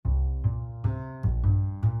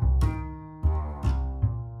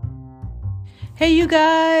Hey, you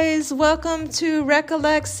guys, welcome to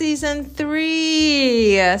Recollect Season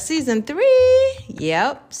 3. Season 3?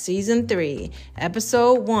 Yep, Season 3,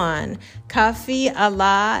 Episode 1. Kafi,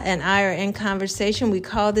 Allah, and I are in conversation. We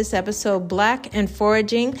call this episode Black and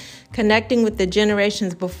Foraging, connecting with the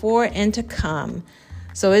generations before and to come.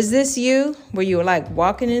 So is this you, where you're like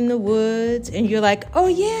walking in the woods and you're like, oh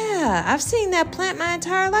yeah, I've seen that plant my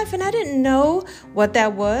entire life and I didn't know what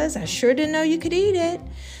that was. I sure didn't know you could eat it.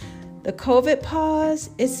 The COVID pause,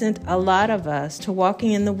 it sent a lot of us to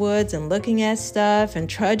walking in the woods and looking at stuff and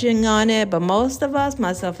trudging on it, but most of us,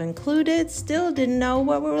 myself included, still didn't know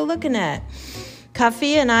what we were looking at.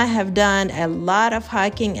 Kafi and I have done a lot of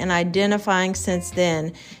hiking and identifying since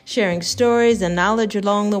then, sharing stories and knowledge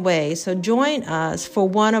along the way. So join us for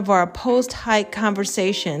one of our post-hike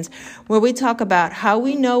conversations where we talk about how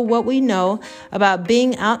we know what we know about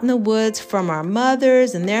being out in the woods from our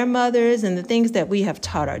mothers and their mothers and the things that we have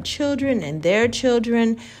taught our children and their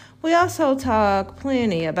children. We also talk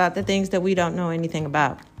plenty about the things that we don't know anything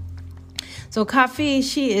about. So Kafi,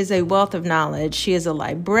 she is a wealth of knowledge. She is a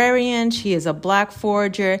librarian. She is a Black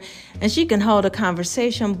forager, and she can hold a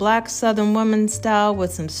conversation Black Southern woman style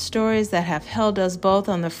with some stories that have held us both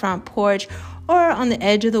on the front porch or on the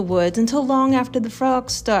edge of the woods until long after the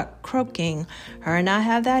frogs start croaking. Her and I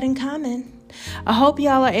have that in common. I hope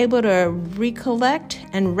y'all are able to recollect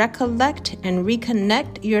and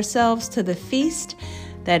reconnect yourselves to the feast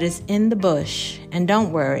that is in the bush. And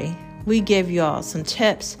don't worry, we give y'all some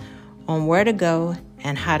tips on where to go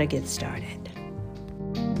and how to get started.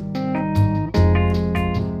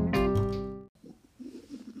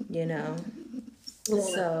 You know,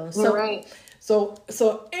 so right.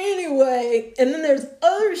 So anyway, and then there's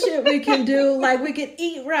other shit we can do, like we can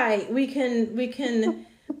eat right. We can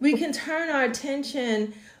turn our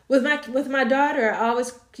attention with my daughter. I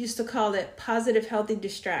always used to call it positive, healthy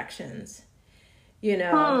distractions. You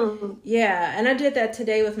know, yeah, and I did that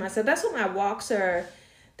today with myself. That's what my walks are.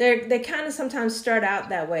 They kind of sometimes start out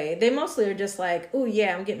that way. They mostly are just like, oh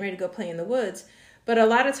yeah, I'm getting ready to go play in the woods. But a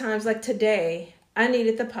lot of times, like today, I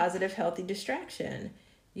needed the positive, healthy distraction,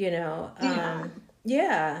 you know?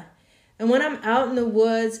 Yeah. And when I'm out in the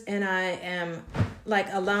woods and I am like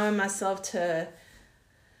allowing myself to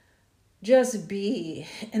just be,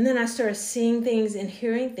 and then I start seeing things and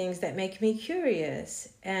hearing things that make me curious.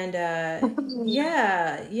 And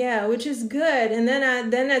yeah, which is good. And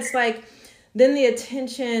then it's like, then the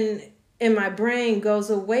attention in my brain goes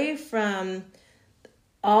away from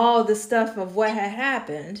all the stuff of what had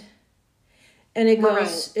happened. And it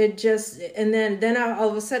goes, and then all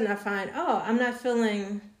of a sudden I find, oh, I'm not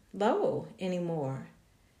feeling low anymore.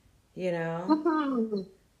 You know? Mm-hmm.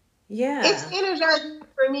 Yeah. It's energizing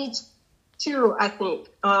for me too, I think.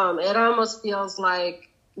 It almost feels like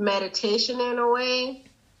meditation in a way.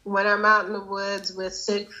 When I'm out in the woods with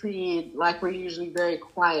Siegfried, like we're usually very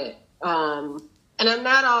quiet. And I'm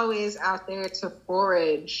not always out there to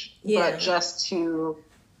forage, but just to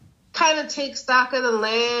kind of take stock of the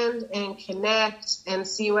land and connect and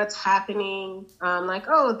see what's happening. Like,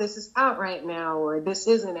 oh, this is out right now, or this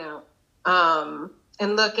isn't out.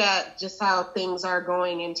 And look at just how things are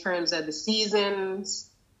going in terms of the seasons,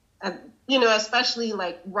 you know, especially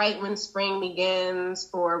like right when spring begins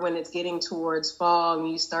or when it's getting towards fall and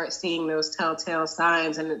you start seeing those telltale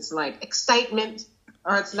signs and it's like excitement.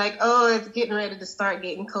 Or it's like, oh, it's getting ready to start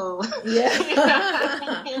getting cold.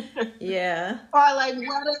 Yeah. Yeah. Or like,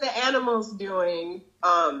 what are the animals doing?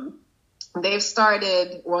 They've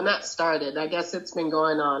started, well, not started. I guess it's been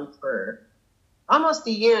going on for almost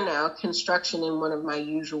a year now, construction in one of my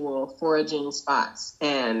usual foraging spots.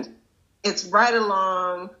 And it's right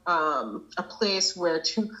along a place where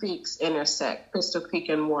two creeks intersect, Crystal Creek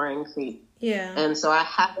and Warren Creek. Yeah. And so I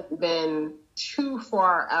haven't been too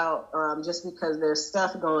far out just because there's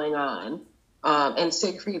stuff going on. And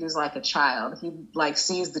Siegfried is like a child. He like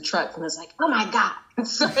sees the truck and is like, oh my God, I'm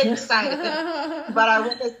so excited. But I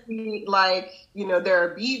want to see like, you know, there are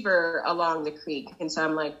beaver along the creek. And so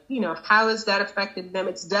I'm like, you know, how has that affected them?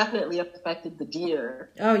 It's definitely affected the deer.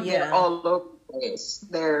 Oh yeah. They're all over the place.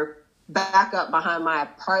 They're back up behind my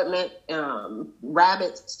apartment,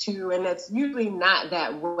 rabbits too, and that's usually not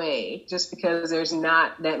that way just because there's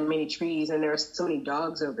not that many trees and there are so many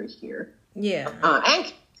dogs over here. Yeah.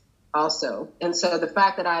 And also, and so the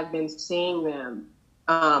fact that I've been seeing them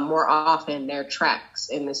more often, their tracks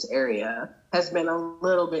in this area, has been a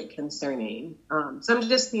little bit concerning. So I'm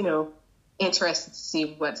just, you know, interested to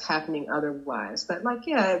see what's happening otherwise. But like,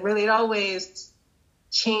 yeah, it always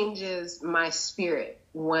changes my spirit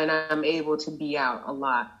when I'm able to be out a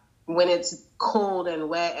lot. When it's cold and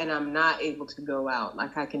wet and I'm not able to go out,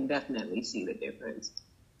 like I can definitely see the difference.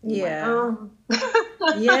 Like, Yeah. oh.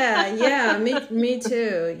 Yeah, me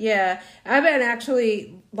too. Yeah. I've been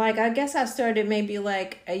actually, like, I guess I started maybe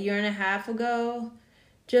like a year and a half ago,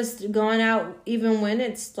 just going out even when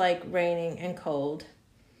it's like raining and cold.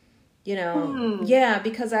 Hmm. Yeah,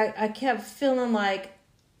 because I kept feeling like,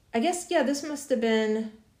 I guess, yeah, this must have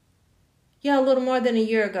been, yeah, a little more than a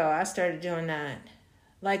year ago I started doing that.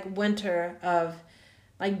 Like winter of,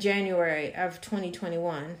 like January of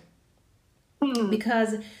 2021. Hmm.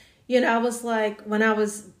 Because, I was like, when I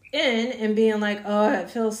was in and being like, oh, I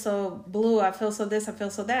feel so blue, I feel so this, I feel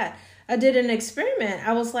so that. I did an experiment.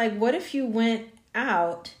 I was like, what if you went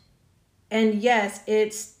out and yes,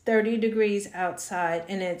 it's 30 degrees outside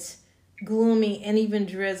and it's gloomy and even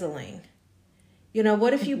drizzling?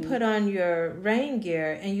 What if you Hmm. put on your rain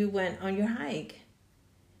gear and you went on your hike?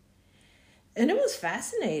 And it was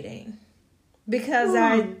fascinating because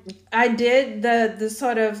I Hmm. I did the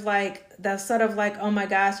sort of like, oh my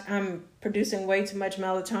gosh, I'm producing way too much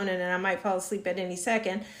melatonin and I might fall asleep at any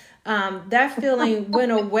second. That feeling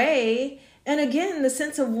went away, and again the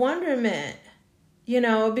sense of wonderment.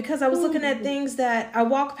 Because I was looking at Hmm. things that I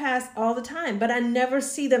walk past all the time, but I never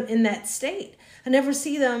see them in that state. I never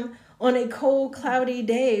see them on a cold, cloudy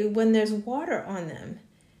day when there's water on them.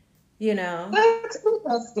 You know. That's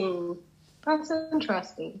interesting. That's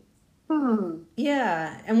interesting. Hmm.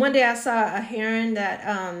 Yeah, and one day I saw a heron that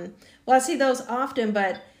well, I see those often,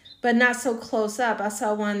 but not so close up. I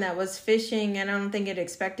saw one that was fishing, and I don't think it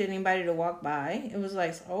expected anybody to walk by. It was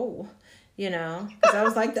like, oh, because I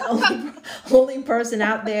was like the only person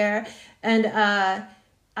out there, and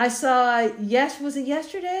I saw, yes, was it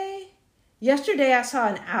yesterday? Yesterday I saw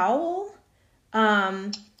an owl.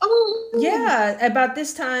 Um, Oh, yeah, about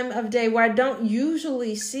this time of day where I don't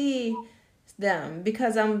usually see them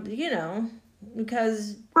because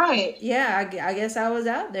because right. yeah, I guess I was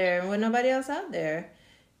out there and with nobody else out there,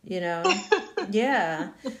 you know. Yeah.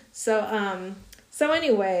 So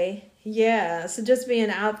anyway, yeah. So just being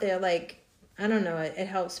out there, like, I don't know, it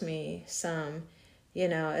helps me some,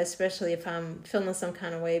 especially if I'm feeling some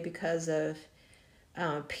kind of way because of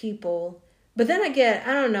people. But then I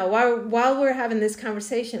don't know, while we're having this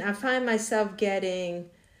conversation, I find myself getting,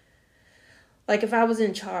 like, if I was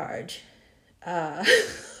in charge, uh,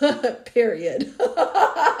 period.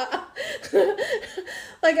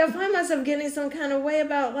 Like, I find myself getting some kind of way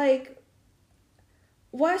about, like,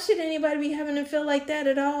 why should anybody be having to feel like that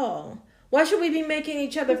at all? Why should we be making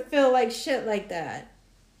each other feel like shit like that? Hmm.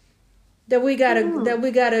 That we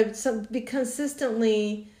gotta be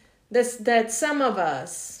consistently, that some of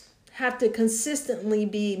us have to consistently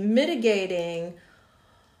be mitigating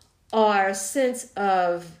our sense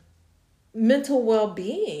of mental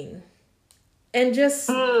well-being and just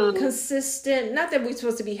Hmm. consistent, not that we're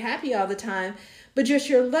supposed to be happy all the time, but just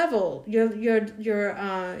your level, your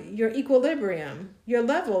equilibrium, your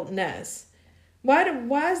levelness. Why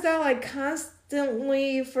is that, like,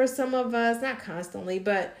 constantly for some of us, not constantly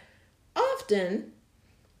but often,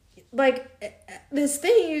 like, this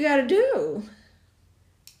thing you got to do?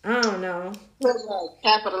 I don't know. That's like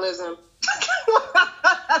capitalism.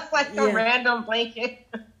 That's like a Yeah. random blanket.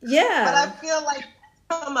 But I Yeah. feel like it's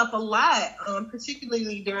come up a lot,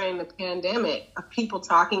 particularly during the pandemic, of people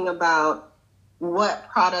talking about what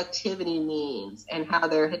productivity means and how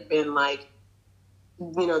there had been, like,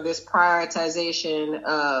 this prioritization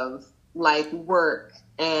of, like, work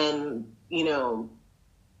and,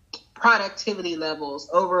 productivity levels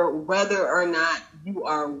over whether or not you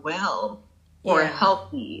are well or Yeah.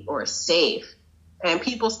 healthy or safe. And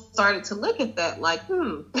people started to look at that like,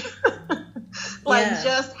 like, Yeah.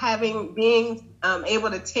 just being able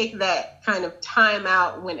to take that kind of time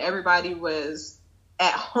out when everybody was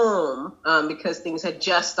at home, because things had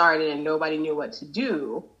just started and nobody knew what to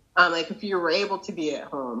do. Like, if you were able to be at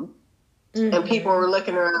home and people Mm-hmm. were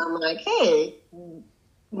looking around like, hey,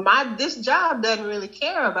 this job doesn't really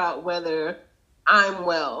care about whether I'm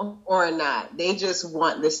well or not. They just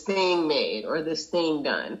want this thing made or this thing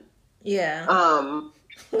done. Yeah. Um,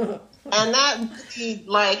 and that really,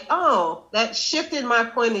 like, oh, that shifted my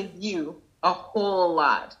point of view a whole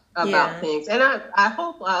lot about Yeah. things. And I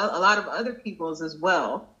hope a lot of other people's as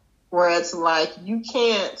well, where it's like, you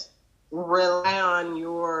can't rely on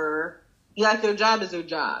like, your job is your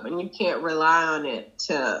job, and you can't rely on it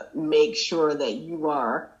to make sure that you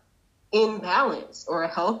are in balance or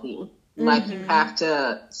healthy. Like, you Mm-hmm. have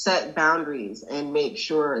to set boundaries and make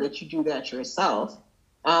sure that you do that yourself.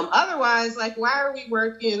 Otherwise, like, why are we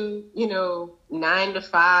working, 9 to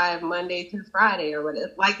 5, Monday through Friday or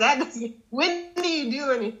whatever? Like, that doesn't, when do you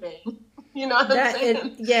do anything? You know what I'm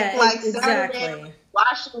saying? Like, Saturday, Exactly.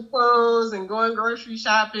 washing clothes and going grocery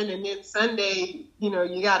shopping, and then Sunday,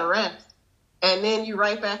 you got to rest. And then you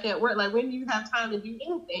right back at work. Like, when do you have time to do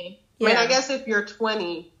anything? Yeah. I mean, I guess if you're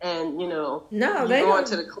 20 and, no, you're going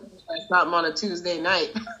to the club or something on a Tuesday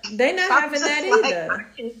night. They're not having that either. I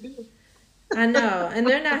can't do it. I know, and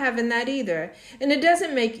they're not having that either. And it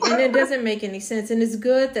doesn't make any sense. And it's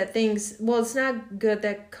good that it's not good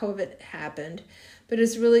that COVID happened, but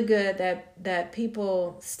it's really good that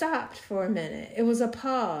people stopped for a minute. It was a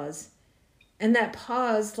pause. And that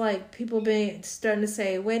pause, like, people starting to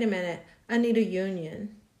say, wait a minute, I need a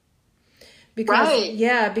union.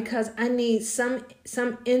 Because I need some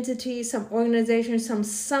entity, some organization,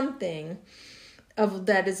 something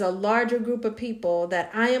that is a larger group of people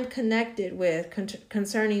that I am connected with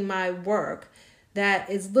concerning my work, that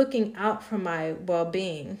is looking out for my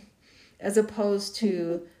well-being, as opposed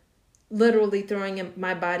to literally throwing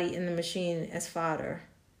my body in the machine as fodder.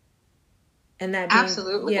 And that being,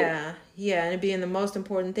 absolutely, and it being the most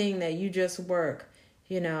important thing, that you just work.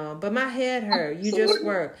 But my head hurt. You just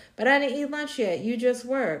work. But I didn't eat lunch yet. You just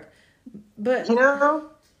work. But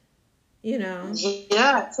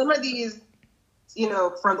yeah, some of these,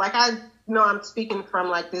 from, like, I'm speaking from,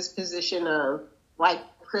 like, this position of, like,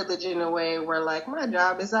 privilege in a way where, like, my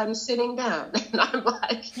job is I'm sitting down, and I'm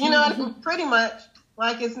like, pretty much,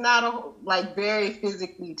 like, it's not like very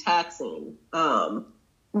physically taxing.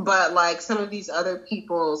 But, like, some of these other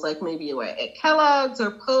people's, like, maybe at Kellogg's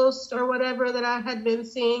or Post or whatever that I had been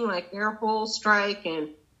seeing, like, their whole strike,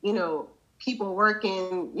 and, people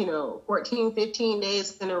working, 14, 15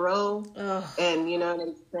 days in a row. Ugh. And,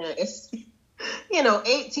 it's,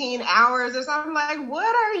 18 hours or something. Like,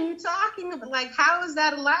 what are you talking about? Like, how is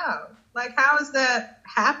that allowed? Like, how is that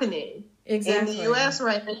happening? Exactly. In the U.S.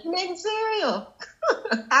 right now? You're making cereal.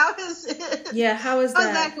 How is it? Yeah, how's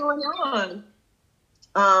that going on?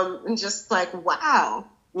 And just like, wow,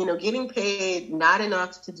 getting paid not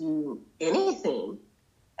enough to do anything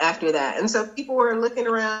after that. And so people were looking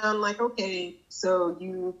around like, okay, so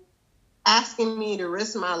you asking me to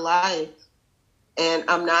risk my life and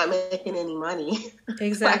I'm not making any money.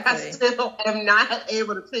 Exactly. Like, I still am not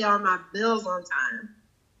able to pay all my bills on time.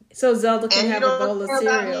 So Zelda can have a bowl of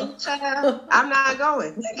cereal. Me, I'm not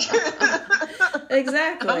going.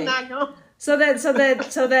 Exactly. I'm not going. So that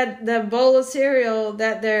the bowl of cereal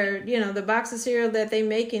that they're, the box of cereal that they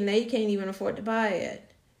making, they can't even afford to buy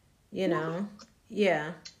it.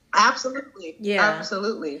 Yeah. Absolutely. Yeah.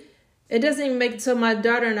 Absolutely. It doesn't even make. So my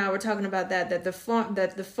daughter and I were talking about that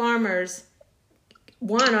the farmers,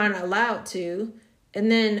 one, aren't allowed to,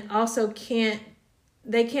 and then also can't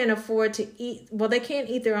afford to eat. Well, they can't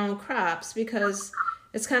eat their own crops because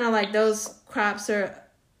it's kind of like those crops are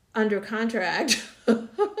under contract.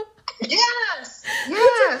 Yes.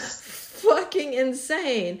 Fucking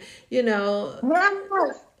insane, Yes.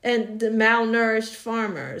 And the malnourished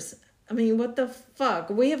farmers. I mean, what the fuck?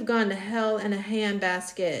 We have gone to hell in a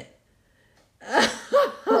handbasket. I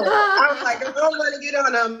was like, I don't want to get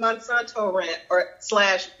on a Monsanto rant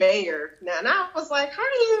 / Bayer now. And I was like, how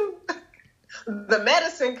do you, the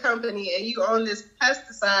medicine company, and you own this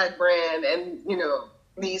pesticide brand and,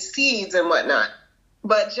 these seeds and whatnot.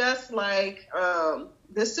 But just like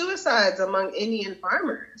the suicides among Indian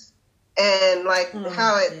farmers, and like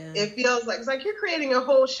how it feels like, it's like you're creating a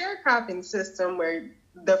whole sharecropping system where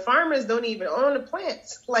the farmers don't even own the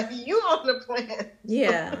plants. Like, you own the plant.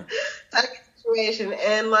 Yeah. Type of situation.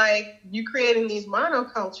 And like, you creating these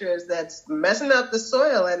monocultures that's messing up the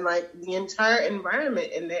soil and like the entire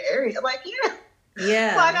environment in the area. Like,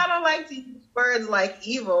 yeah. Like, I don't like to use words like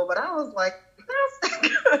evil, but I was like,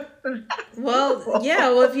 well, yeah.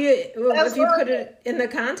 Well, if you put it in the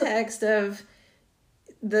context of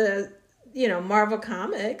the Marvel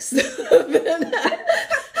comics, then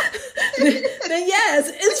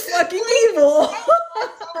yes, it's fucking evil.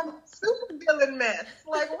 Super villain mess.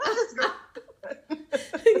 Like, what is going on?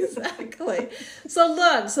 Exactly. So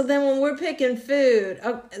look. So then, when we're picking food,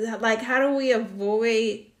 like, how do we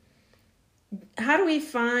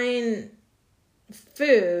find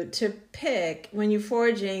food to pick when you're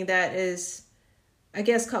foraging that is, I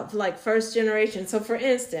guess, called like first generation? So for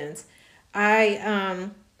instance, I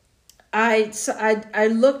was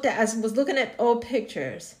looking at old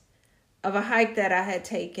pictures of a hike that I had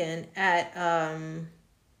taken at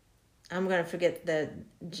I'm gonna forget the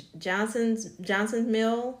Johnson's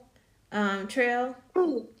Mill trail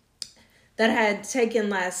that I had taken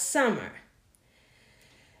last summer.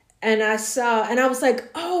 And I was like,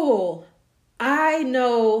 oh, I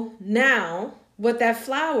know now what that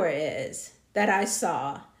flower is that I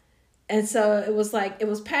saw. And so it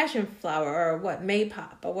was passion flower or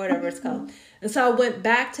maypop or whatever it's called. And so I went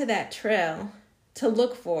back to that trail to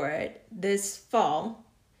look for it this fall,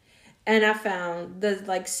 and I found the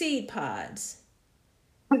like seed pods.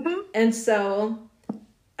 And so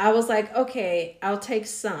I was like, okay, I'll take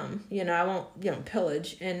some, I won't,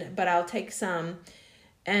 pillage, but I'll take some.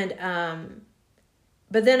 And,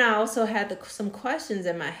 but then I also had some questions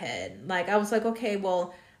in my head. Like, I was like, okay,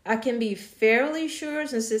 well, I can be fairly sure,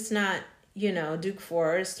 since it's not, Duke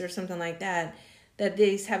Forest or something like that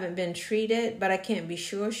these haven't been treated, but I can't be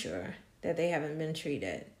sure that they haven't been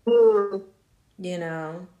treated.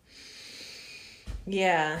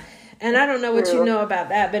 Yeah. And I don't know what you know about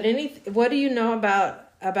that, but what do you know about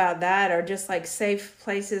that, or just like safe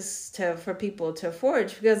places for people to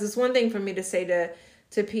forage? Because it's one thing for me to say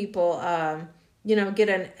to people, get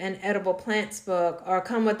an edible plants book, or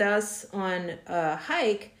come with us on a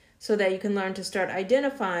hike so that you can learn to start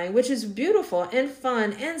identifying, which is beautiful and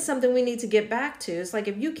fun and something we need to get back to. It's like,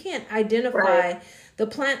 if you can't identify the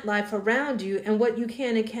plant life around you and what you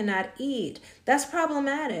can and cannot eat, that's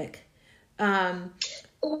problematic. It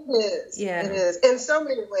is. Yeah. It is. In so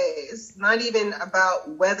many ways, not even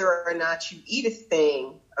about whether or not you eat a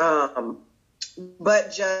thing,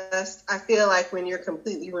 but just, I feel like when you're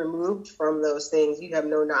completely removed from those things, you have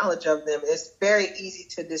no knowledge of them, it's very easy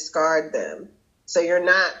to discard them. So you're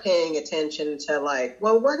not paying attention to like,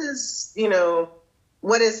 well, what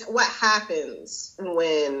happens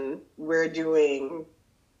when we're doing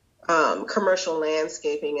commercial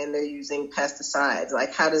landscaping and they're using pesticides?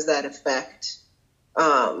 Like, how does that affect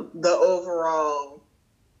the overall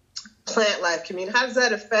plant life community? How does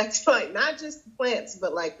that affect, like, not just the plants,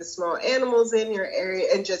 but like the small animals in your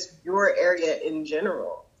area and just your area in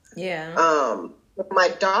general? Yeah. My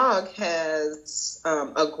dog has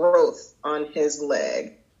a growth on his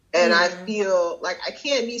leg, and I feel like, I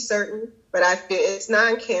can't be certain, but I feel it's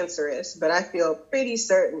non-cancerous, but I feel pretty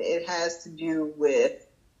certain it has to do with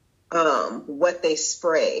what they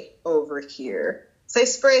spray over here. So they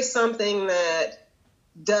spray something that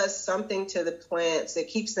does something to the plants that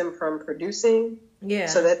keeps them from producing,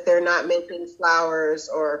 so that they're not making flowers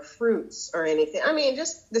or fruits or anything. I mean,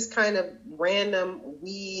 just this kind of random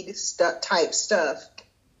weed type stuff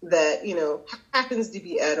that, happens to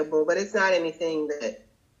be edible, but it's not anything that,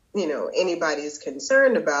 anybody's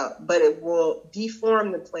concerned about, but it will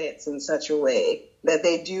deform the plants in such a way that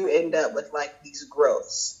they do end up with like these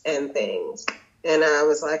growths and things. And I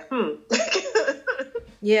was like,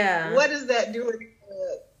 yeah, what is that doing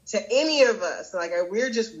to any of us? Like, we're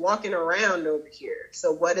just walking around over here.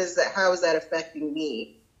 So what is that? How is that affecting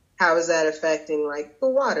me? How is that affecting like the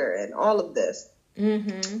water and all of this?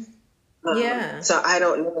 Yeah. So I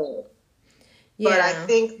don't know. Yeah. But I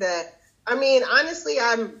think that, I mean, honestly,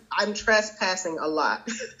 I'm trespassing a lot.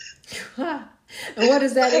 And what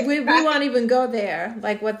is that? We won't even go there,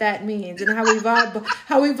 like what that means, and how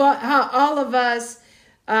all of us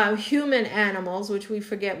human animals, which we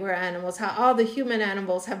forget we're animals, how all the human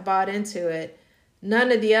animals have bought into it.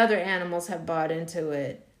 None of the other animals have bought into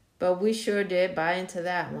it, but we sure did buy into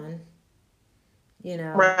that one.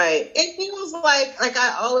 Right. It feels like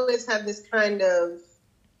I always have this kind of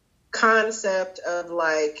concept of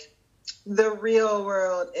like the real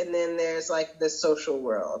world, and then there's like the social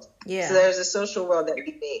world. Yeah. So there's a social world that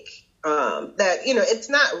we make, that, it's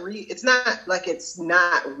not like it's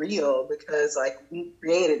not real, because like we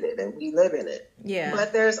created it and we live in it. Yeah.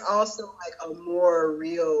 But there's also like a more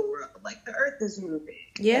real world, like the earth is moving.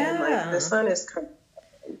 Yeah. And like the sun is coming.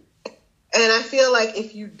 And I feel like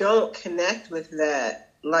if you don't connect with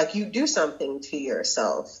that, like you do something to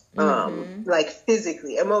yourself, like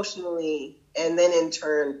physically, emotionally, and then in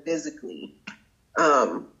turn physically.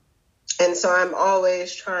 And so I'm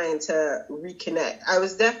always trying to reconnect. I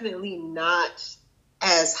was definitely not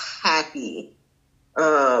as happy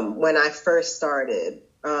when I first started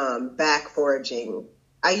back foraging.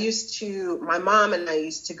 My mom and I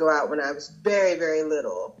used to go out when I was very, very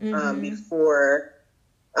little, before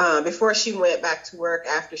she went back to work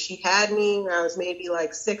after she had me. I was maybe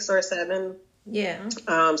like 6 or 7. Yeah.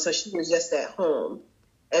 So she was just at home.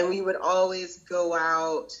 And we would always go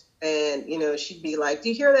out and, she'd be like, do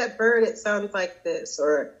you hear that bird? It sounds like this.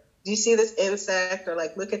 Or do you see this insect? Or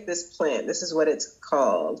like, look at this plant. This is what it's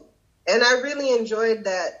called. And I really enjoyed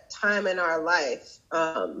that time in our life,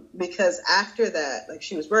 because after that, like,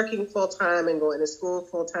 she was working full time and going to school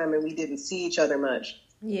full time, and we didn't see each other much.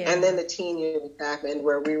 Yeah. And then the teen years happened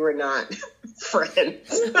where we were not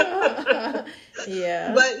friends.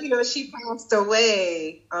 Yeah. But, she passed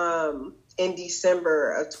away in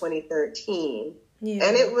December of 2013. Yeah.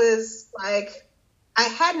 And it was like, I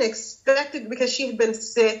hadn't expected, because she had been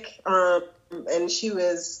sick, and she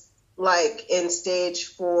was like in stage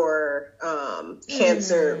 4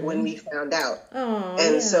 cancer when we found out. Oh,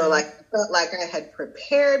 and yeah. so like I felt like I had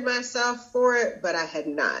prepared myself for it, but I had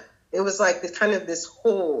not. It was like this kind of this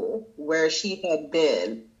hole where she had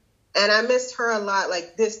been. And I missed her a lot,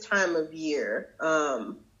 like this time of year.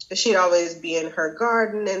 She'd always be in her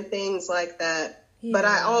garden and things like that. Yeah. But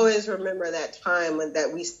I always remember that time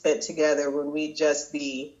that we spent together when we'd just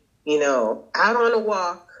be, out on a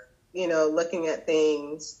walk, looking at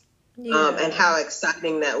things. Yeah. And how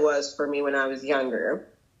exciting that was for me when I was younger.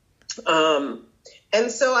 And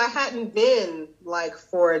so I hadn't been like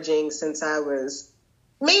foraging since I was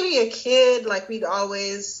maybe a kid. Like we'd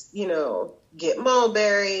always, get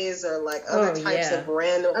mulberries or like other types of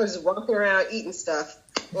random. I was just walking around eating stuff.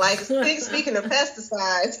 Like speaking of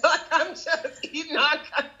pesticides, like I'm just eating all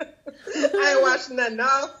kinds. I ain't watching nothing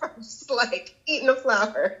off. I'm just like eating a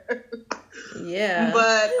flower. Yeah.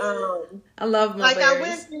 But I love mulberries. Like I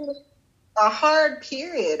went through a hard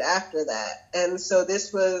period after that, and so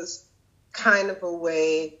this was kind of a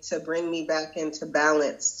way to bring me back into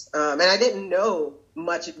balance. And I didn't know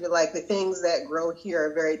much of it. Like the things that grow here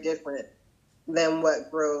are very different than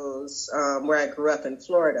what grows where I grew up in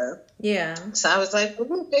Florida. Yeah. So I was like, we're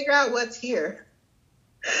going to figure out what's here.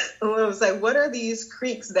 And I was like, what are these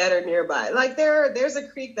creeks that are nearby? Like there's a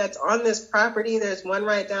creek that's on this property. There's one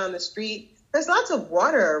right down the street. There's lots of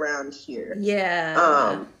water around here.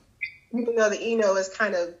 Yeah. Even though the Eno is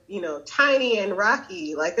kind of, tiny and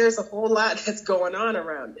rocky, like there's a whole lot that's going on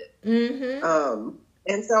around it. Mm-hmm.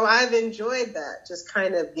 And so I've enjoyed that, just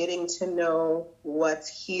kind of getting to know what's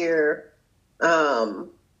here.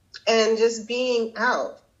 And just being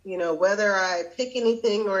out, whether I pick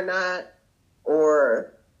anything or not,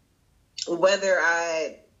 or whether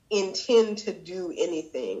I intend to do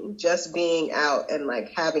anything, just being out and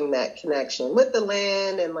like having that connection with the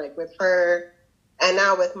land and like with her. And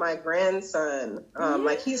now with my grandson,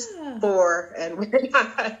 like he's 4 and we're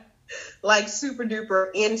not like super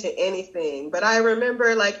duper into anything. But I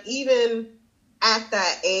remember like even at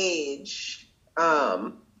that age,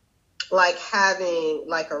 like having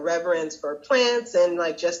like a reverence for plants and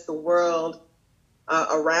like just the world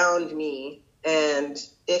around me. And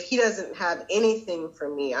if he doesn't have anything for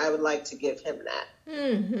me, I would like to give him that.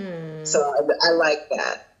 Mm-hmm. So I like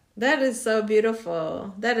that. That is so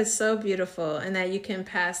beautiful. That is so beautiful. And that you can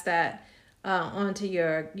pass that on to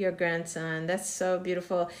your grandson. That's so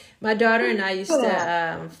beautiful. My daughter and I used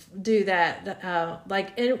to do that.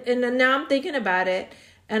 And now I'm thinking about it.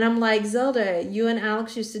 And I'm like, Zelda, you and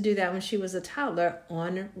Alex used to do that when she was a toddler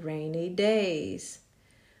on rainy days.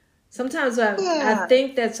 Sometimes I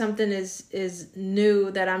think that something is new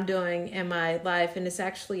that I'm doing in my life, and it's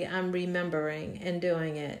actually I'm remembering and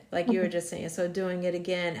doing it, like you were just saying. So doing it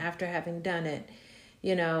again after having done it,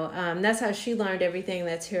 that's how she learned everything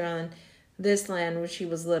that's here on this land when she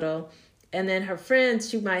was little. And then her friends,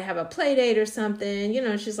 she might have a play date or something,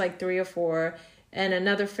 she's like 3 or 4, and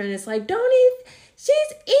another friend is like, don't eat.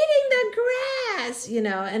 She's eating the grass,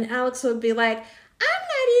 and Alex would be like, I'm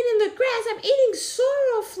not eating the grass. I'm eating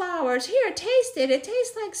sorrel flowers. Here, taste it. It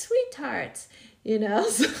tastes like sweet tarts,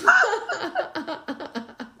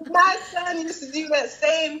 My son used to do that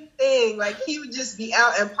same thing. Like he would just be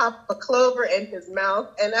out and pop a clover in his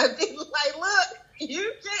mouth. And I'd be like, look,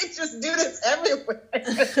 you can't just do this everywhere.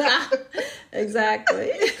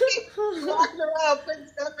 Exactly. Walking around putting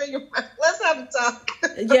stuff in your mouth. Let's have a talk.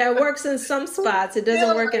 Yeah, it works in some spots. It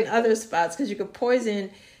doesn't work in other spots because you could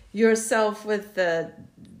poison yourself with the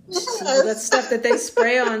stuff that they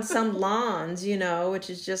spray on some lawns, which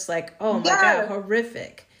is just like, oh my God,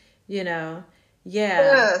 horrific, Yeah.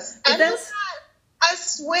 Yes. And I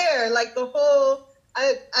swear, like the whole,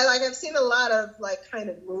 I've seen a lot of like kind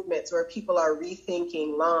of movements where people are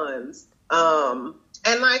rethinking lawns.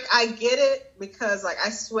 And like, I get it because like, I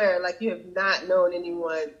swear, like you have not known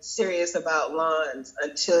anyone serious about lawns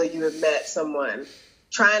until you have met someone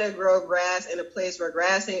trying to grow grass in a place where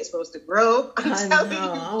grass ain't supposed to grow. I'm telling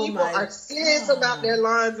you, people are serious about their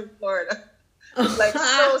lawns in Florida. Like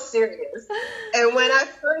so serious. And when I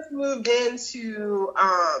first moved into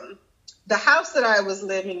the house that I was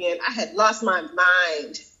living in, I had lost my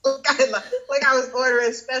mind. Like I was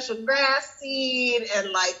ordering special grass seed and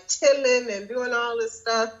like tilling and doing all this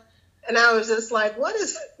stuff. And I was just like, why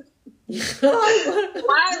is any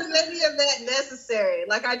of that necessary?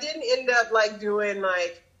 Like I didn't end up like doing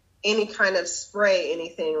like any kind of spray,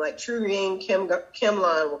 anything. Like True Green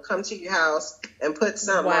Kimlon will come to your house and put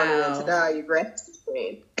something on you to dye your grass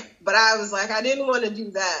green. But I was like, I didn't want to do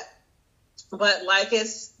that. But like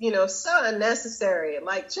it's, so unnecessary.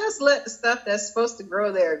 Like just let the stuff that's supposed to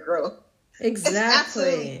grow there grow.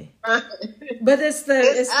 Exactly. Fine. But it's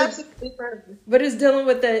absolutely fine. but it's dealing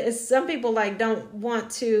with it's some people like don't want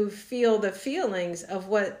to feel the feelings of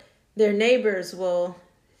what their neighbors will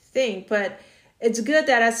think, but it's good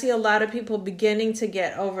that I see a lot of people beginning to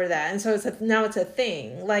get over that. And so now it's a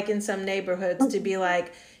thing, like in some neighborhoods, to be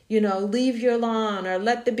like, leave your lawn, or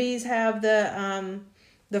let the bees have the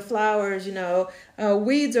flowers,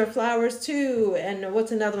 weeds are flowers too. And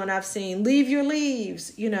what's another one I've seen? Leave your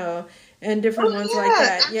leaves, and different ones like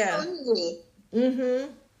that. Absolutely. Yeah.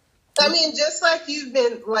 Mm-hmm. I mean, just like you've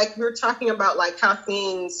been, like we're talking about, like how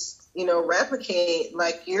things, replicate,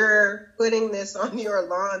 like you're putting this on your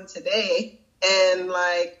lawn today, and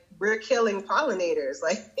like we're killing pollinators.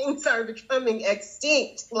 Like things are becoming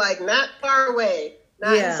extinct, like not far away,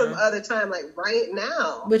 not in some other time, like right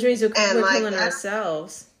now. Which means we're killing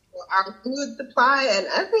ourselves. Our food supply and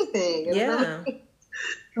everything. Yeah.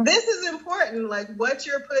 This is important, like what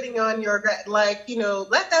you're putting on your, like,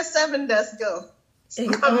 let that 7 dust go.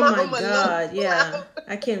 Oh my God, yeah.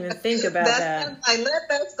 I can't even think about that. Like, let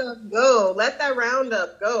that stuff go. Let that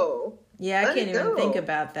Roundup go. Yeah, I can't even think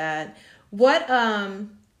about that. What,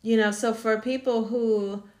 so for people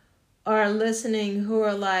who are listening who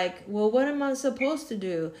are like, well, what am I supposed to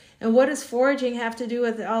do? And what does foraging have to do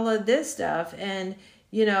with all of this stuff? And,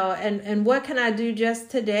 and what can I do just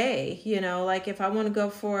today? Like if I want to go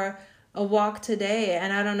for a walk today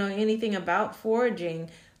and I don't know anything about foraging,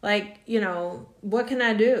 like, what can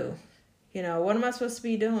I do? What am I supposed to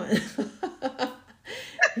be doing?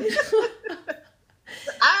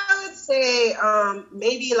 I would say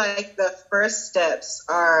maybe like the first steps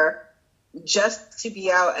are just to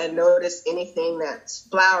be out and notice anything that's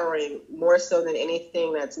flowering more so than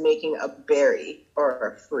anything that's making a berry or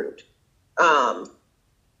a fruit.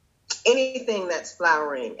 Anything that's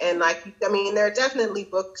flowering. And like, I mean, there are definitely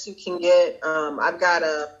books you can get. I've got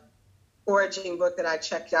a foraging book that I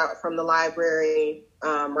checked out from the library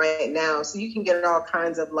right now. So you can get all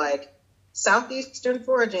kinds of like Southeastern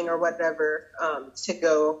foraging or whatever to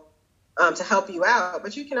go to help you out.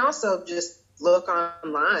 But you can also just look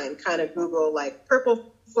online, kind of Google like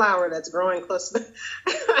purple flower that's growing close to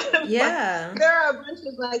yeah. There are a bunch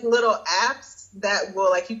of like little apps that will,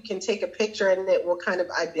 like, you can take a picture and it will kind of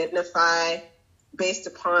identify based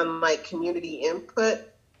upon like community input.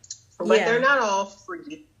 But they're not all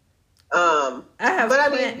free. I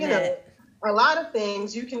mean, a lot of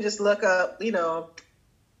things you can just look up,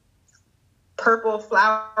 purple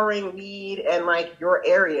flowering weed and like your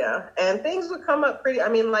area, and things would come up pretty. I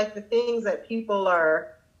mean, like the things that people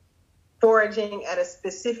are foraging at a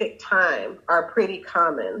specific time are pretty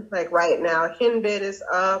common. Like right now, henbit is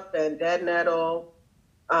up and dead nettle,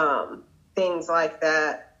 things like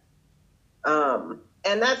that. And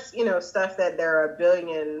that's, stuff that there are a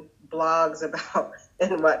billion blogs about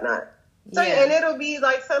and whatnot. So, and it'll be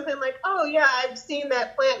like something like, oh yeah, I've seen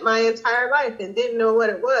that plant my entire life and didn't know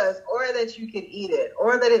what it was, or that you could eat it,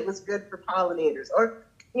 or that it was good for pollinators, or,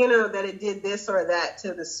 that it did this or that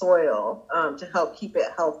to the soil to help keep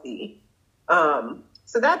it healthy.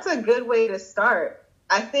 So that's a good way to start.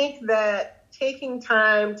 I think that taking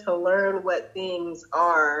time to learn what things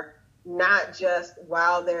are, not just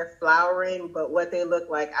while they're flowering, but what they look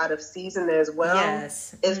like out of season as well,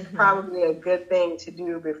 is probably a good thing to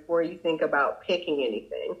do before you think about picking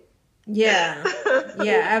anything. Yeah,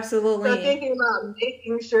 yeah, absolutely. So thinking about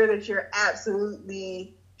making sure that you're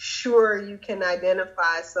absolutely sure you can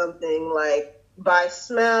identify something like by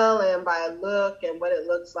smell and by look and what it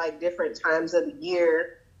looks like different times of the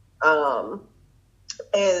year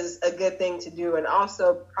is a good thing to do. And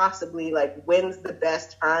also possibly like when's the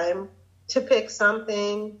best time to pick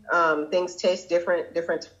something. Things taste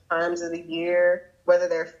different times of the year, whether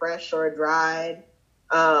they're fresh or dried.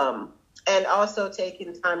 And also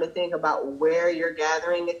taking time to think about where you're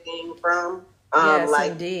gathering a thing from.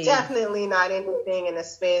 Like indeed. Definitely not anything in a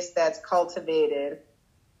space that's cultivated.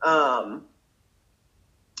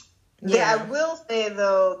 Yeah, I will say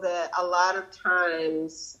though that a lot of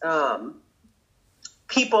times when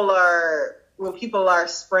people are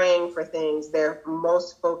spraying for things, they're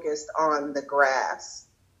most focused on the grass.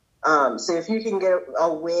 So if you can get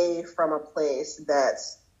away from a place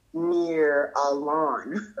that's near a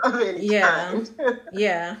lawn of any kind,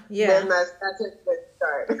 then that's a good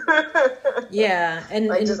start. Yeah, and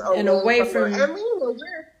like and away from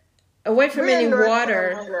away from any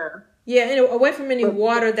water. Carolina. Yeah, and away from any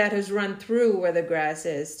water that has run through where the grass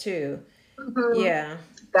is too. Mm-hmm. Yeah,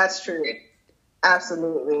 that's true.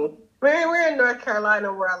 Absolutely. We're in North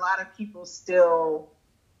Carolina where a lot of people still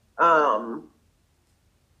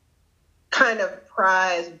kind of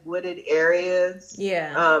prize wooded areas.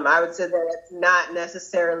 Yeah. I would say that it's not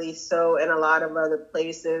necessarily so in a lot of other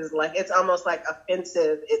places. Like it's almost like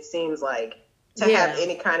offensive, it seems like, to have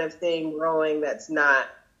any kind of thing growing that's not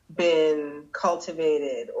been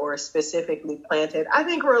cultivated or specifically planted. I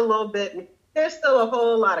think we're a little bit, there's still a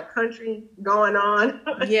whole lot of country going on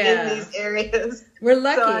in these areas. We're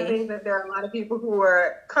lucky. So I think that there are a lot of people who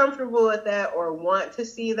are comfortable with that or want to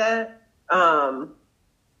see that.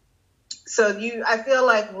 So I feel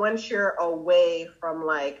like once you're away from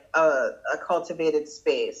like a cultivated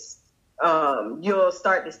space, you'll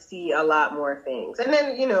start to see a lot more things. And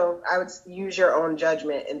then, I would use your own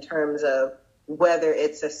judgment in terms of whether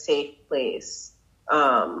it's a safe place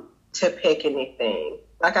to pick anything.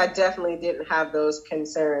 Like I definitely didn't have those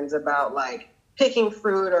concerns about like picking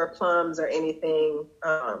fruit or plums or anything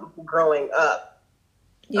growing up.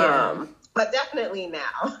 Yeah. But definitely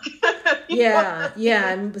now. Yeah,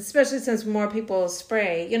 and especially since more people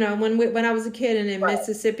spray. When I was a kid and in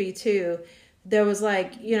Mississippi too, there was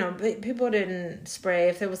like, people didn't spray.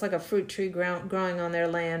 If there was like a fruit tree growing on their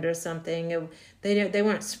land or something, they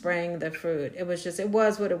weren't spraying the fruit. It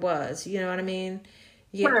was what it was. You know what I mean?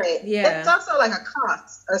 Yeah. Right. Yeah. It's also like a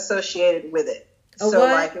cost associated with it. So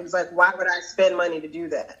like it was like, why would I spend money to do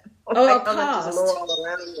that? Oh, like, a cost. Just mow all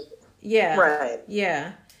around with it. Yeah. Right.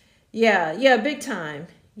 Yeah, big time.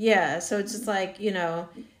 Yeah, so it's just like,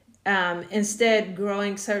 instead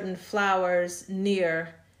growing certain flowers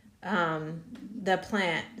near the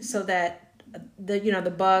plant so that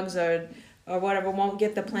the bugs or whatever won't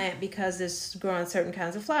get the plant because it's growing certain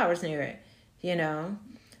kinds of flowers near it,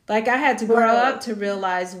 Like I had to grow up to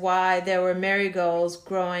realize why there were marigolds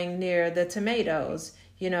growing near the tomatoes,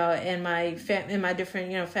 in my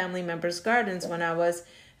different, family members' gardens when I was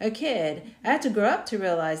a kid. I had to grow up to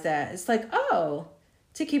realize that. It's like,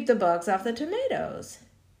 to keep the bugs off the tomatoes,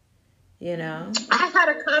 I had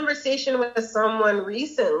a conversation with someone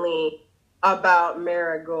recently about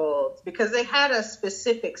marigolds because they had a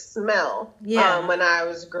specific smell when I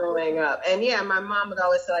was growing up. And my mom would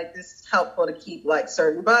always say like, this is helpful to keep like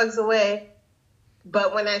certain bugs away.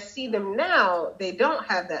 But when I see them now, they don't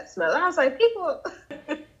have that smell. I was like, people...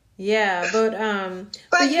 Yeah, but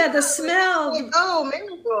the smell. Like, oh,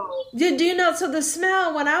 marigold. Do you know? So the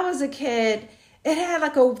smell when I was a kid, they had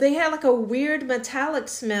like a weird metallic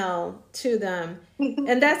smell to them,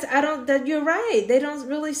 and you're right. They don't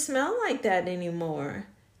really smell like that anymore.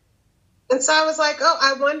 And so I was like,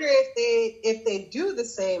 I wonder if they do the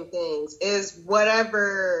same things. Is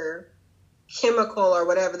whatever chemical or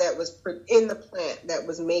whatever that was in the plant that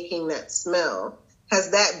was making that smell,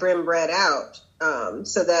 has that been bred out?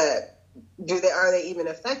 So that are they even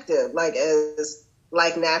effective as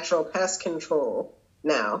natural pest control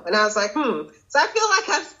now? And I was like, So I feel like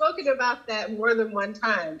I've spoken about that more than one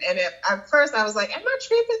time. And at first I was like, am I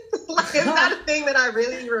tripping? Like, is that a thing that I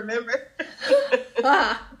really remember?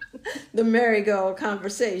 The marigold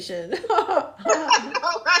conversation. I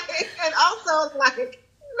know, right? And also like,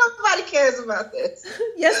 nobody cares about this.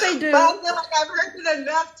 Yes, they do. But I feel like I've heard it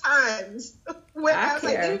enough times where I was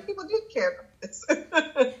like, maybe people do care about this.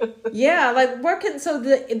 Yeah, like working. So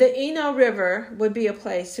the Eno River would be a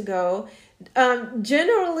place to go.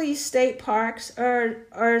 Generally, state parks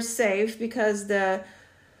are safe because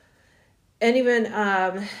even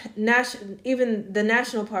the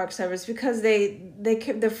National Park Service, because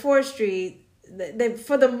the forestry, they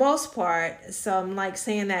for the most part. So I'm like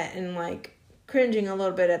saying that and like cringing a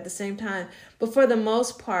little bit at the same time, but for the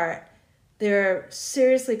most part, they're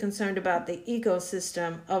seriously concerned about the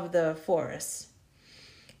ecosystem of the forests.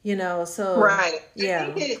 So right. Yeah,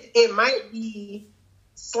 I think it might be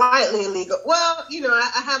slightly illegal. Well,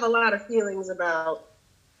 I have a lot of feelings about,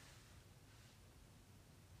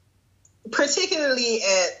 particularly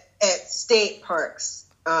at state parks.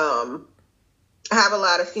 I have a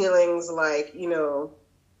lot of feelings like,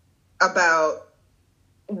 about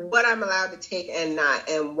what I'm allowed to take and not,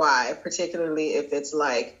 and why, particularly if it's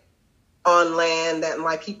like on land that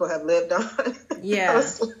like people have lived on. Yeah.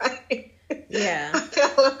 I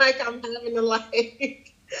feel like I'm having to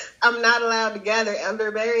like, I'm not allowed to gather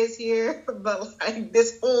elderberries here, but like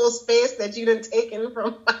this whole space that you done taken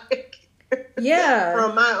from like,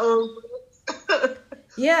 from my own.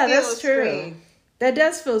 Yeah, that's true. Strange. That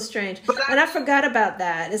does feel strange. And I forgot about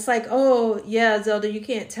that. It's like, Zelda, you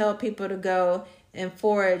can't tell people to go and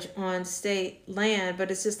forage on state land,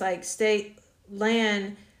 but it's just like state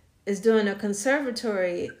land is doing a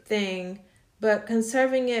conservatory thing, but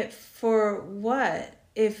conserving it for what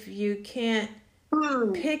if you can't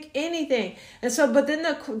pick anything? And so, but then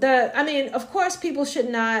of course people should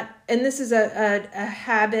not, and this is a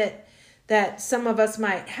habit that some of us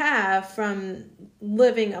might have from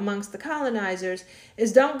living amongst the colonizers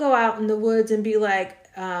is don't go out in the woods and be like,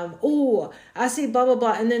 oh, I see blah, blah,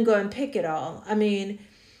 blah, and then go and pick it all. I mean,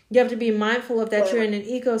 you have to be mindful of that. You're in an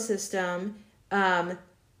ecosystem.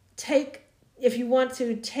 If you want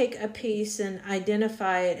to take a piece and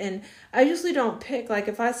identify it. And I usually don't pick, like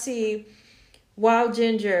if I see wild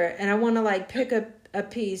ginger and I want to like pick a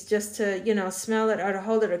piece just to, smell it or to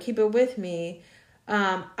hold it or keep it with me,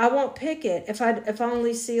 I won't pick it if I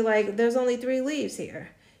only see like there's only 3 leaves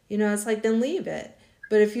here. It's like, then leave it.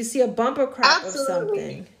 But if you see a bumper crop of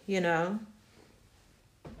something,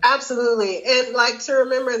 Absolutely. And like to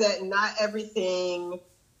remember that not everything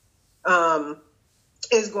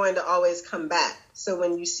is going to always come back. So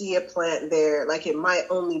when you see a plant there, like it might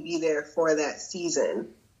only be there for that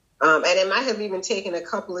season. And it might have even taken a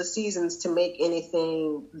couple of seasons to make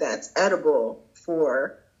anything that's edible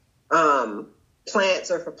for plants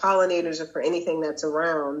or for pollinators or for anything that's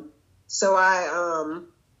around. So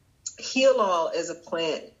Heal All is a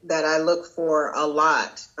plant that I look for a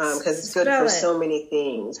lot because it's good for so many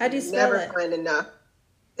things. How do you spell it? Never find enough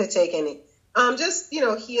to take any. Just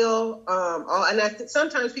heal all, and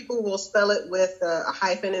sometimes people will spell it with a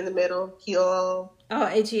hyphen in the middle. Heal All. Oh,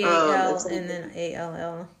 HEAL and then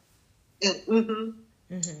ALL.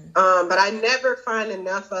 But I never find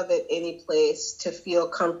enough of it any place to feel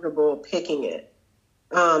comfortable picking it.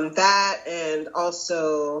 That and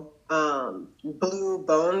also blue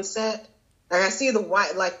bone set. Like I see the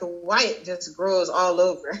white just grows all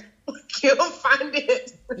over. You don't find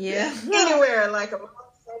it anywhere, like a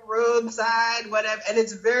roadside, whatever. And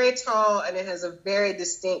it's very tall and it has a very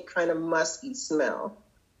distinct kind of musky smell.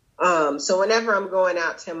 So whenever I'm going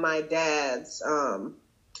out to my dad's,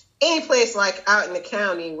 any place like out in the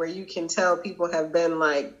county where you can tell people have been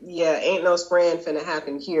like, yeah, ain't no spraying finna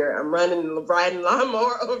happen here. I'm riding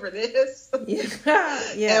lawnmower over this. And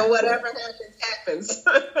whatever happens.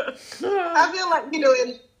 I feel like,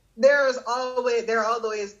 there are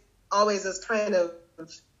always this kind of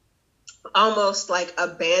almost like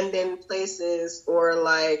abandoned places or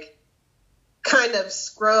like kind of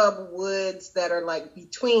scrub woods that are like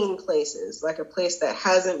between places, like a place that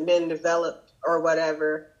hasn't been developed or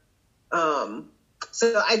whatever.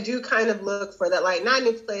 So I do kind of look for that, like not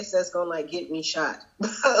any place that's gonna like get me shot,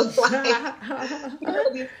 but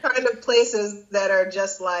like these kind of places that are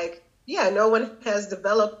just like, yeah, no one has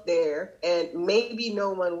developed there, and maybe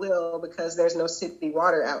no one will because there's no city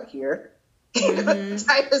water out here.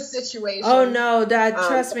 Type of situation. Oh no,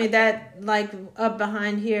 trust me, that like up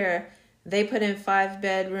behind here, they put in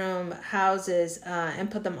 5-bedroom houses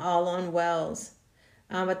and put them all on wells.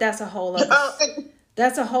 But that's a whole other.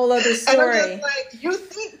 That's a whole other story. And I'm just like, you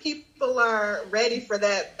think people are ready for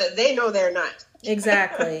that, but they know they're not.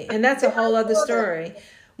 Exactly, and that's a whole other story.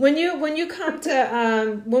 When you come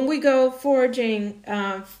to when we go foraging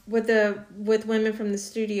with women from the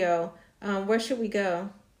studio, where should we go?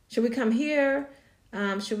 Should we come here?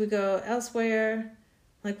 Should we go elsewhere?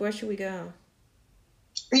 Like, where should we go?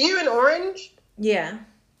 Are you in Orange? Yeah.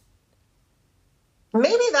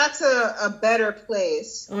 Maybe that's a better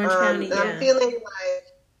place. Orange County, yeah. I'm feeling like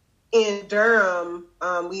in Durham,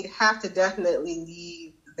 we'd have to definitely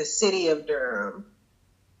leave the city of Durham,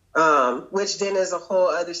 which then is a whole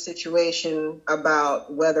other situation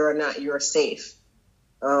about whether or not you're safe.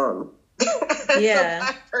 As a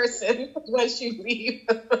Black person once you leave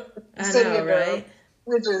the city of Durham, right?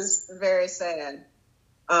 Which is very sad.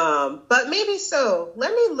 But maybe so.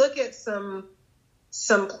 Let me look at some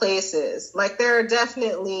places. Like there are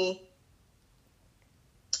definitely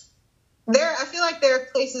I feel like there are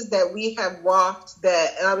places that we have walked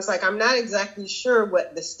that, and I was like, I'm not exactly sure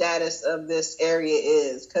what the status of this area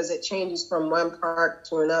is because it changes from one park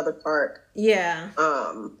to another park. Yeah.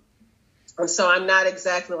 And so I'm not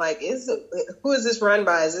exactly like, who is this run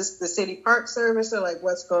by? Is this the city park service or like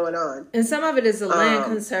what's going on? And some of it is a land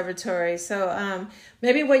conservatory. So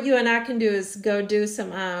maybe what you and I can do is go do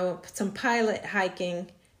some pilot hiking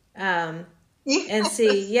and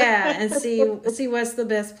see what's the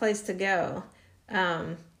best place to go.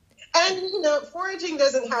 And foraging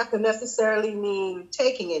doesn't have to necessarily mean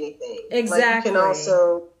taking anything. Exactly. Like you can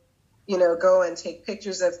also, go and take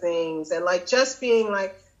pictures of things and like just being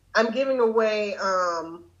like, I'm giving away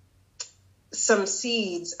some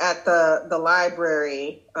seeds at the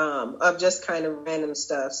library of just kind of random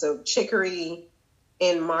stuff. So chicory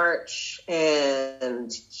in March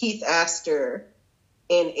and Heath aster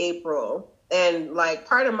in April. And like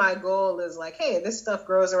part of my goal is like, hey, this stuff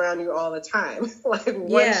grows around you all the time. Like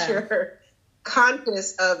once you're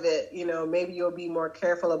conscious of it, maybe you'll be more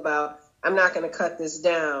careful about, I'm not going to cut this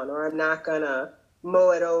down or I'm not going to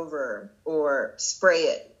mow it over or spray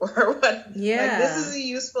it or what. Yeah. Like, this is a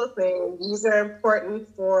useful thing. These are important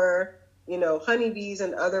for, honeybees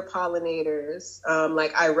and other pollinators.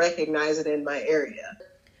 Like, I recognize it in my area.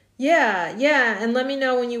 Yeah, yeah. And let me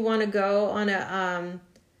know when you want to go on a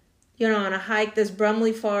on a hike. There's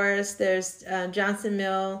Brumley Forest, there's Johnson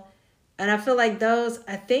Mill, and I feel like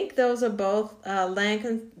I think those are both the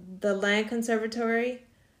Land Conservatory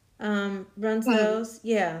runs those.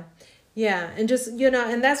 Yeah. Yeah, and just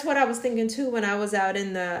and that's what I was thinking too when I was out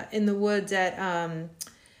in the woods at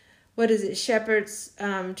what is it, Shepherd's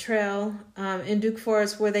Trail in Duke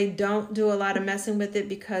Forest, where they don't do a lot of messing with it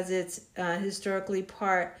because it's historically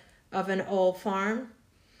part of an old farm.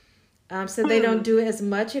 So they don't do as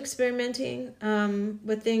much experimenting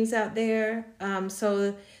with things out there.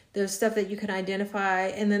 So there's stuff that you can identify,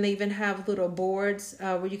 and then they even have little boards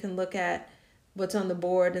where you can look at what's on the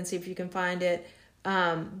board and see if you can find it.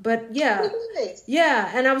 But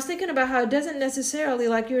yeah, and I was thinking about how it doesn't necessarily,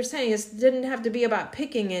 like you were saying, it didn't have to be about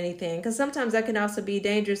picking anything, because sometimes that can also be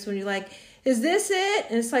dangerous when you're like, is this it?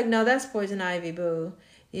 And it's like, no, that's poison ivy, boo,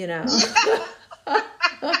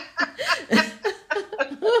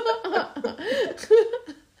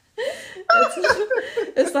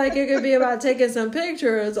 It's like it could be about taking some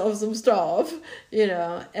pictures of some stuff,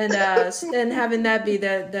 and having that be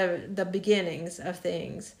the beginnings of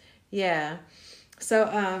things. Yeah. So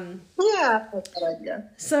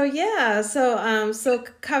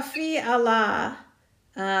Kafi Allah,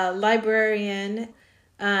 librarian,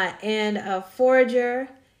 and a forager,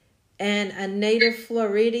 and a native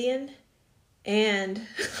Floridian, and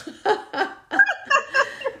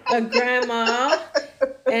a grandma,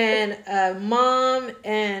 and a mom,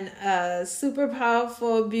 and a super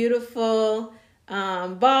powerful, beautiful,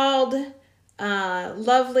 bald,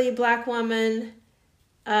 lovely Black woman.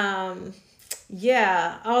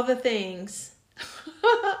 Yeah, all the things.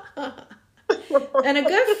 And a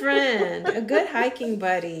good friend, a good hiking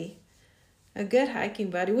buddy.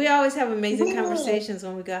 We always have amazing conversations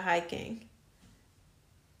when we go hiking.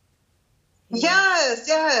 Yes.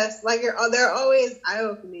 Like, they're always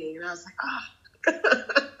eye-opening. And I was like, So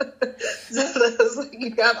that was like,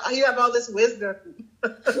 you have all this wisdom.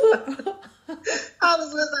 All this wisdom. I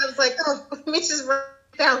was like, let me just write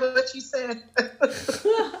down what you said.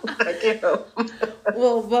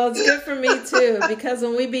 Well, it's good for me too, because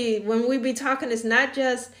when we be talking, it's not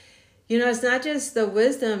just the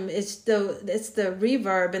wisdom, it's the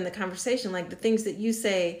reverb in the conversation, like the things that you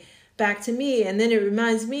say back to me, and then it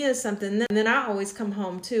reminds me of something, and then I always come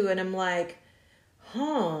home too, and I'm like,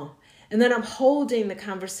 and then I'm holding the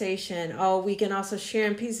conversation all week and also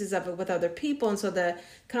sharing pieces of it with other people. And so the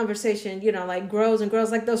conversation, like grows and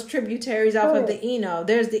grows, like those tributaries off of the Eno.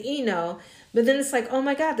 There's the Eno, but then it's like, oh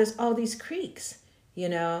my God, there's all these creeks,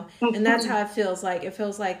 and that's how it feels like. It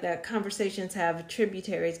feels like that conversations have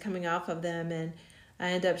tributaries coming off of them. And I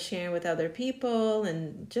end up sharing with other people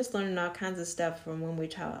and just learning all kinds of stuff from when we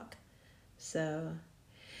talk. So...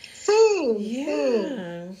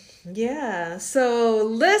 Yeah. So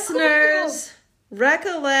listeners,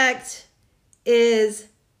 Recollect is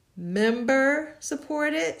member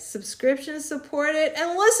supported, subscription supported,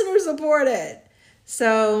 and listener supported.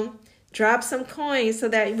 So drop some coins so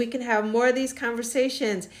that we can have more of these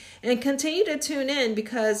conversations, and continue to tune in,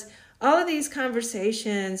 because all of these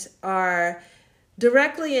conversations are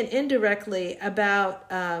directly and indirectly about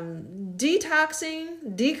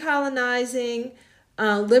detoxing, decolonizing,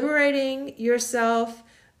 liberating yourself,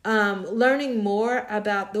 learning more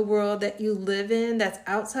about the world that you live in, that's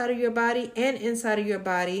outside of your body and inside of your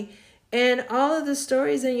body, and all of the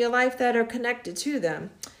stories in your life that are connected to them.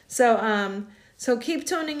 So keep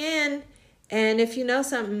tuning in, and if you know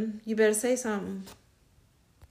something, you better say something.